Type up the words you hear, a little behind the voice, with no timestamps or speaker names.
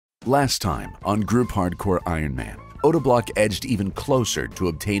Last time on Group Hardcore Iron Man, Odablock edged even closer to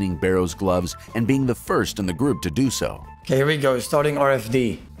obtaining Barrow's gloves and being the first in the group to do so. Okay, here we go, starting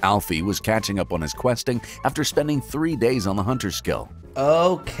RFD. Alfie was catching up on his questing after spending 3 days on the hunter skill.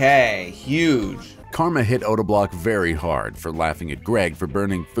 Okay, huge. Karma hit Odablock very hard for laughing at Greg for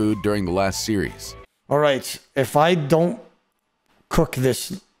burning food during the last series. Alright, if I don't cook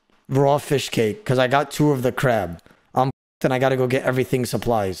this raw fish cake, because I got 2 of the crab, then I gotta go get everything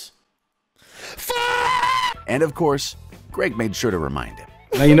supplies. And of course, Greg made sure to remind him.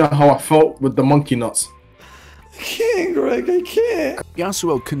 Now you know how I felt with the monkey nuts. I can't, Greg, I can't.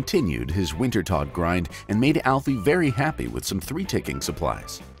 Yasuo continued his Wintertod grind and made Alfie very happy with some 3-ticking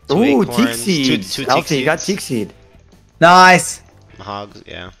supplies. Ooh, teak seeds. Two Alfie, you got seeds. teak seed. Nice. Hogs,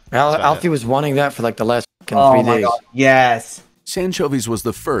 yeah. Alfie was wanting that for like the last 3 Oh my days. god, yes. Sanchovies was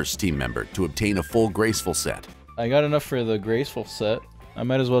the first team member to obtain a full graceful set. I got enough for the graceful set. I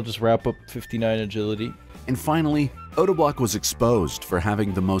might as well just wrap up 59 agility. And finally, Odablock was exposed for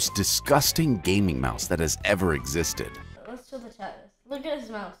having the most disgusting gaming mouse that has ever existed. Let's show the chat. Look at his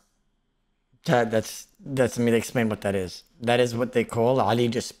mouse. Chad, that's me to explain what that is. That is what they call Ali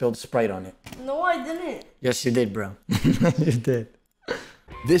just spilled Sprite on it. No, I didn't. Yes, you did, bro. You did.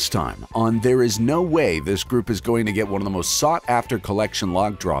 This time on There Is No Way This Group is going to get one of the most sought-after collection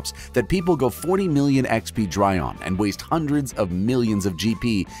log drops that people go 40 million XP dry on and waste hundreds of millions of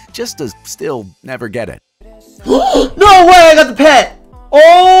GP just to still never get it. No way, I got the pet.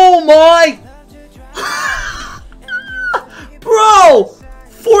 Oh my. Bro,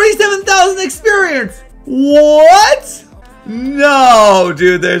 47,000 experience. What? No,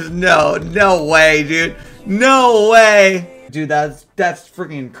 dude, there's no way, dude. No way. Dude, that's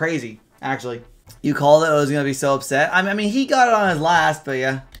freaking crazy, actually. You called it, I was gonna be so upset. I mean, he got it on his last, but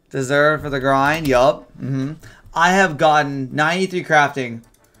yeah. Deserved for the grind, yup. I have gotten 93 crafting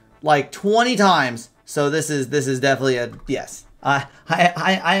like 20 times, so this is definitely a yes. I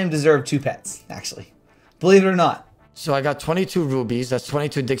am deserved 2 pets, actually. Believe it or not. So I got 22 rubies, that's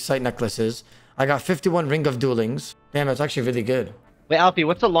 22 dig site necklaces. I got 51 ring of duelings. Damn, that's actually really good. Wait, Alfie,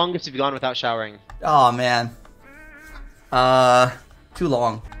 what's the longest you've gone without showering? Oh man. Too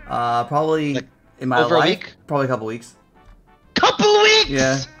long. Probably like in my over life. A week? Probably a couple weeks. Couple weeks?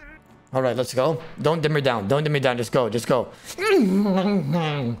 Yeah. Alright, let's go. Don't dim me down. Don't dim me down. Just go. Just go.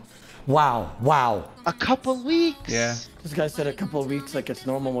 Wow. Wow. A couple weeks? Yeah. This guy said a couple of weeks like it's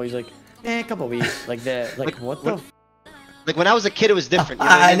normal. Where he's like, a couple of weeks. Like that. Like what the? Like when I was a kid, it was different. You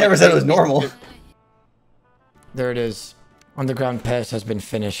know what I mean? never Like, said it was normal. There it is. Underground pass has been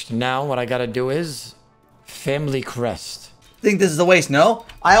finished. Now what I gotta do is family crest. Think this is a waste? No.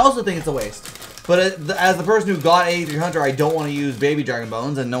 I also think it's a waste. But as the person who got 83 Hunter, I don't want to use baby dragon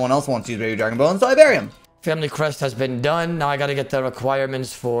bones, and no one else wants to use baby dragon bones, so I bury him. Family crest has been done. Now I gotta get the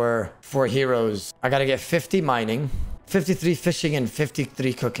requirements for heroes. I gotta get 50 mining, 53 fishing, and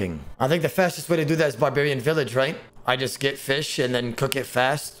 53 cooking. I think the fastest way to do that is barbarian village, right? I just get fish and then cook it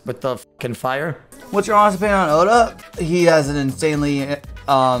fast with the fucking fire. What's your honest opinion on Oda? He has an insanely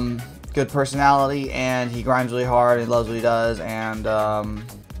good personality, and he grinds really hard, and he loves what he does, and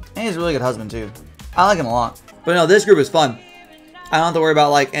he's a really good husband too. I like him a lot. But no, this group is fun. I don't have to worry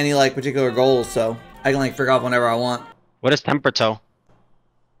about like any like particular goals, so I can like figure out whenever I want. What is Temperto?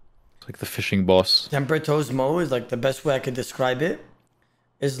 It's like the fishing boss. Temperato's Mo is like the best way I could describe it.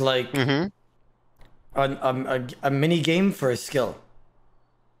 Is like a mini game for a skill.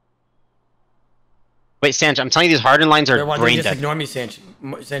 Wait, Sanch, I'm telling you, these hardened lines are Why don't brain you just dead. ignore me, Sanch?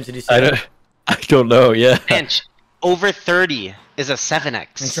 Sanch, did you say that? I don't know, yeah. Sanch, over 30 is a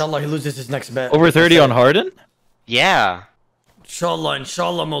 7x. Inshallah, he loses his next bet. Over 30 on Harden? Yeah.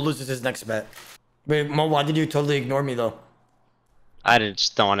 Inshallah, Mo loses his next bet. Wait, Mo, why did you totally ignore me, though? I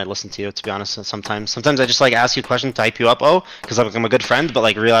just don't want to listen to you, to be honest, sometimes. Sometimes I just, like, ask you a question to hype you up, because I'm a good friend, but,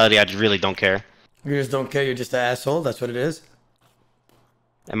 like, in reality, I really don't care. You just don't care, you're just an asshole, that's what it is?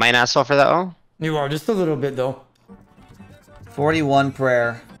 Am I an asshole for that, oh? You are, just a little bit, though. 41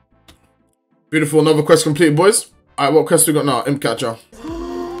 prayer. Beautiful, another quest complete, boys. Alright, what quest we got now? Imp catcher.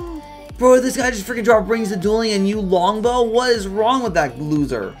 Bro, this guy just freaking dropped rings to dueling and you longbow? What is wrong with that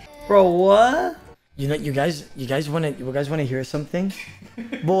loser? Bro, what? You know, you guys wanna hear something?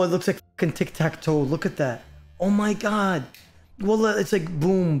 Bro, it looks like fucking tic-tac-toe, look at that. Oh my god. Well, it's like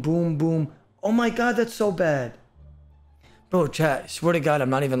boom, boom, boom. Oh my god, that's so bad. Bro, chat, swear to god, I'm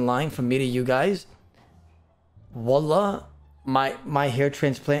not even lying, from me to you guys. Wallah, my hair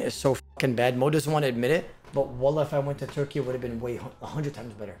transplant is so fucking bad. Mo doesn't want to admit it, but wallah, if I went to Turkey, it would have been way 100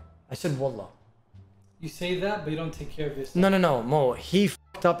 times better. I said wallah. You say that, but you don't take care of yourself. No, Mo. He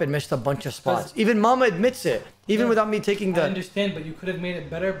fucked up and missed a bunch of spots. Even Mama admits it. Even without me taking the... I understand, but you could have made it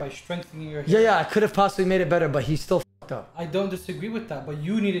better by strengthening your hair. Yeah, I could have possibly made it better, but he still fucked up. I don't disagree with that, but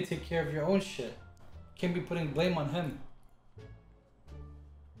you need to take care of your own shit. You can't be putting blame on him.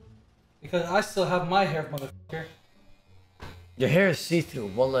 Because I still have my hair, motherfucker. Your hair is see-through.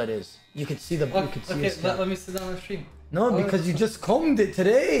 Wallah, it is. You can see the... Okay, you can see okay, let me sit down on the stream. No, because you just combed it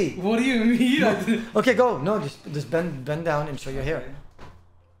today. What do you mean? Okay, go. No, just bend down and show your hair.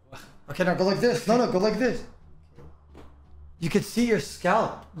 Okay, now go like this. No, go like this. You could see your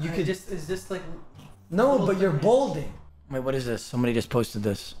scalp. You could just is this like no, but you're balding. Wait, what is this? Somebody just posted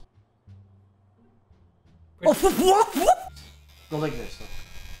this. Oh, what? Go like this.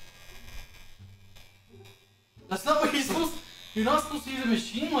 That's not what you're supposed. You're not supposed to use a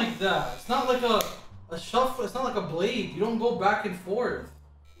machine like that. It's not like a shuffle. It's not like a blade. You don't go back and forth.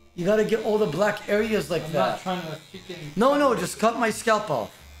 You gotta get all the black areas like I'm that. not trying to freaking. No, just cut my scalp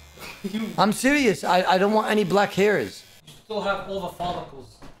off. I'm serious. I don't want any black hairs. You still have all the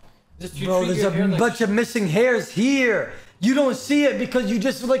follicles. Bro, there's a bunch of missing hairs here. You don't see it because you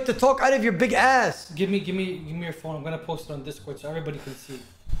just like to talk out of your big ass. Give me your phone. I'm gonna post it on Discord so everybody can see.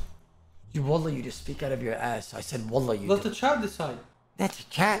 You wallah, you just speak out of your ass. I said wallah, you. Let the chat decide. Let the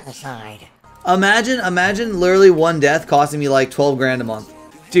chat decide. Imagine literally one death costing me like 12 grand a month.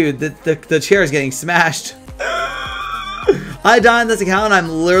 Dude, the chair is getting smashed. I die on this account and I'm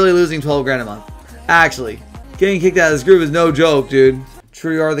literally losing 12 grand a month. Actually, getting kicked out of this group is no joke, dude.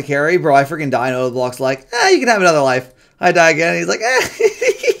 True you are the carry? Bro, I freaking die and Odablock's like, you can have another life. I die again and he's like,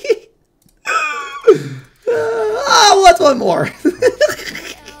 what's one more?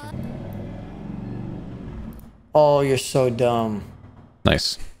 Oh, you're so dumb.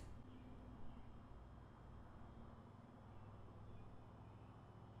 Nice.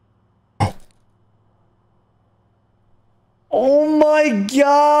 Oh my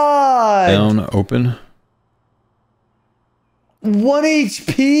god! Down, open. 1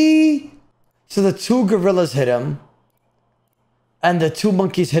 HP? So the 2 gorillas hit him. And the 2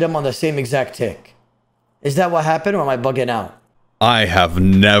 monkeys hit him on the same exact tick. Is that what happened or am I bugging out? I have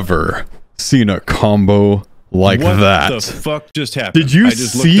never seen a combo like that. What the fuck just happened? Did you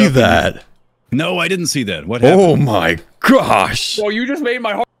see that? No, I didn't see that. What happened? Oh my gosh. Oh, you just made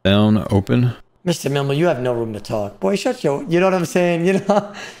my heart. Down, open. Mr. Milmo, you have no room to talk. Boy, shut your... You know what I'm saying? You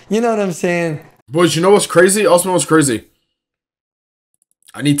know what I'm saying? Boys, you know what's crazy? Also, what's crazy?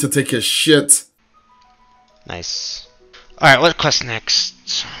 I need to take a shit. Nice. Alright, what quest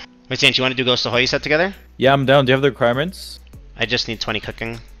next? Wait, Saint, you want to do Ghost Ahoy set together? Yeah, I'm down. Do you have the requirements? I just need 20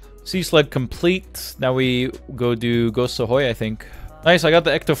 cooking. Sea sled complete. Now we go do Ghost Ahoy, I think. Nice, I got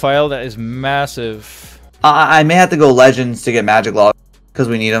the ectophile. That is massive. I may have to go Legends to get Magic Log because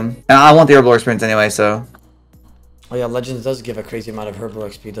we need them. And I want the Herbal Experience anyway, so. Oh yeah, Legends does give a crazy amount of Herbal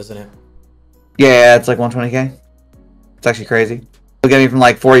XP, doesn't it? Yeah, it's like 120k. It's actually crazy. It'll get me from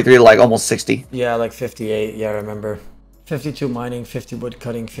like 43 to like almost 60. Yeah, like 58. Yeah, I remember. 52 mining, 50 wood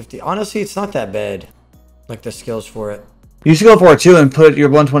cutting, 50. Honestly, it's not that bad. Like the skills for it. You should go for it too and put your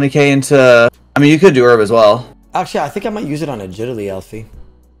 120k into... I mean, you could do Herb as well. Actually, I think I might use it on Agility, Alfie.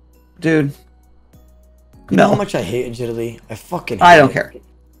 Dude. You know how much I hate Agility? I fucking hate I don't care.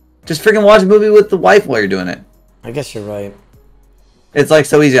 Just freaking watch a movie with the wife while you're doing it. I guess you're right. It's like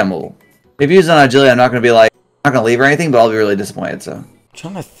so easy on mobile. If you use it on Agility, I'm not going to be like... I'm not going to leave or anything, but I'll be really disappointed, so... I'm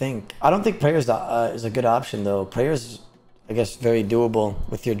trying to think. I don't think Prayer's is a good option, though. Prayer's, I guess, very doable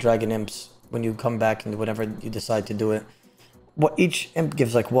with your Dragon Imps when you come back and whenever you decide to do it. What each imp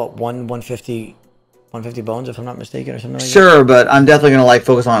gives like what 150 bones if I'm not mistaken or something like that. Sure, but I'm definitely gonna like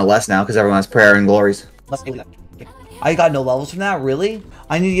focus on it less now because everyone has prayer and glories. Let's do that. I got no levels from that, really?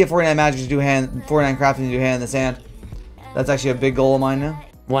 I need to get 49 magic to do hand, 49 crafting to do hand in the sand. That's actually a big goal of mine now.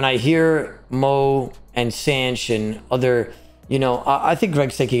 When I hear Mo and Sanch and other, you know, I think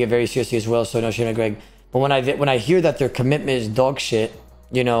Greg's taking it very seriously as well. So no shame on Greg. But when I hear that their commitment is dog shit,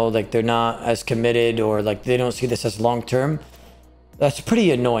 you know, like they're not as committed or like they don't see this as long term. That's pretty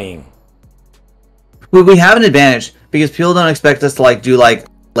annoying. We have an advantage because people don't expect us to like do like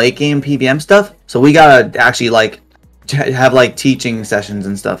late game PVM stuff. So we gotta actually like have like teaching sessions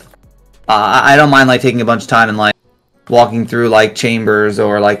and stuff. I don't mind like taking a bunch of time and like walking through like chambers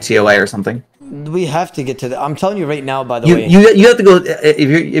or like TOA or something. We have to get to the... I'm telling you right now, by the way. You have to go...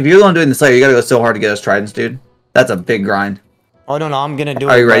 If you're going doing the Slayer, you gotta go so hard to get us tridents, dude. That's a big grind. Oh, no, I'm gonna do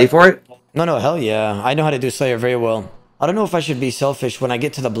it. Are you ready for it? No, hell yeah. I know how to do Slayer very well. I don't know if I should be selfish when I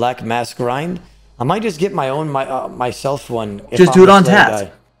get to the Black Mask grind. I might just get my own, myself one. Just do it on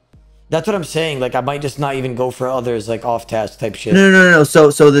task. That's what I'm saying. Like, I might just not even go for others, like, off-task type shit. No.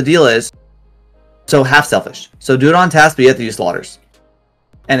 So the deal is... So half selfish. So do it on task, but you have to use slaughters.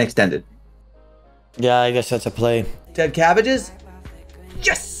 And extended. Yeah, I guess that's a play. Dead cabbages?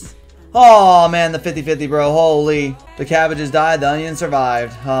 Yes! Oh man, the 50-50, bro. Holy. The cabbages died, the onion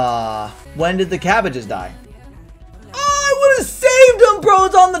survived. When did the cabbages die? Oh, I would have saved them, bro.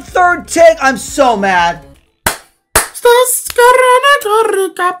 It's on the 3rd tick. I'm so mad.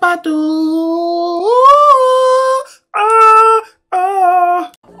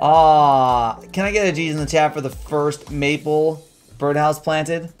 Can I get a G's in the chat for the first maple birdhouse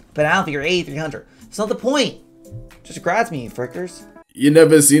planted? But I don't think you're 8,300. It's not the point. Just grats me, you frickers. You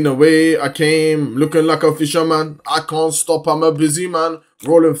never seen the way I came, looking like a fisherman. I can't stop, I'm a busy man,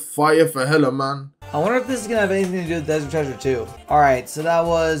 rolling fire for hella, man. I wonder if this is gonna have anything to do with Desert Treasure too. Alright, so that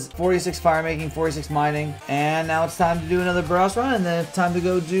was 46 fire making, 46 mining, and now it's time to do another birdhouse run, and then it's time to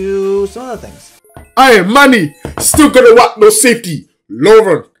go do some other things. Aye, money, still gonna walk, no safety.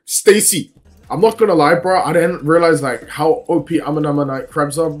 Lauren, Stacy. I'm not gonna lie, bro. I didn't realize like how OP Ammonite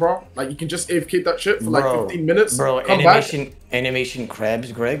crabs are, bro. Like you can just AFK that shit for like 15 minutes. Bro, animation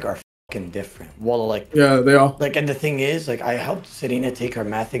crabs, Greg, are fucking different. Well, like yeah, they are. Like, and the thing is, like, I helped Serena take her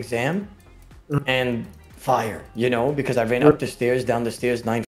math exam, and fire, you know, because I ran up the stairs, down the stairs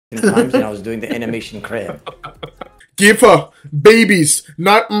 9 times, and I was doing the animation crab. Give her babies,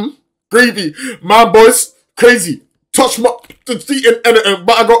 not gravy. My boys crazy. Touch my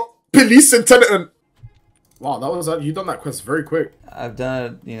but I got police and tenant. Wow, that was you done that quest very quick. I've done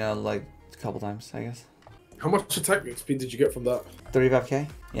it, you know, like a couple times, I guess. How much attack XP did you get from that? 35k.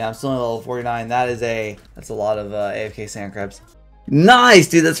 Yeah, I'm still on level 49. That's a lot of AFK sand crabs. Nice,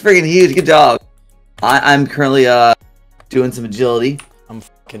 dude. That's freaking huge. Good job. I'm currently doing some agility. I'm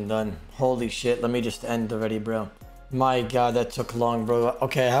fucking done. Holy shit. Let me just end already, bro. My god, that took long, bro.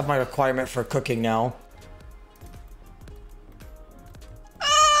 Okay, I have my requirement for cooking now.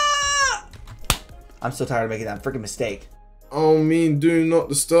 I'm so tired of making that freaking mistake. Oh, mean do not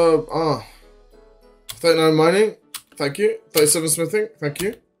disturb. 39 mining, thank you. 37 smithing, thank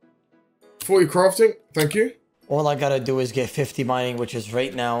you. 40 crafting, thank you. All I gotta do is get 50 mining, which is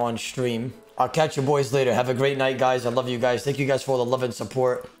right now on stream. I'll catch you boys later. Have a great night, guys. I love you guys. Thank you guys for all the love and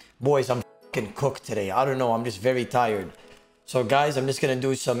support. Boys, I'm fucking cooked today. I don't know. I'm just very tired. So, guys, I'm just gonna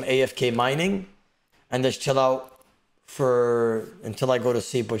do some AFK mining and just chill out until I go to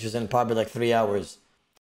sleep, which is in probably like 3 hours.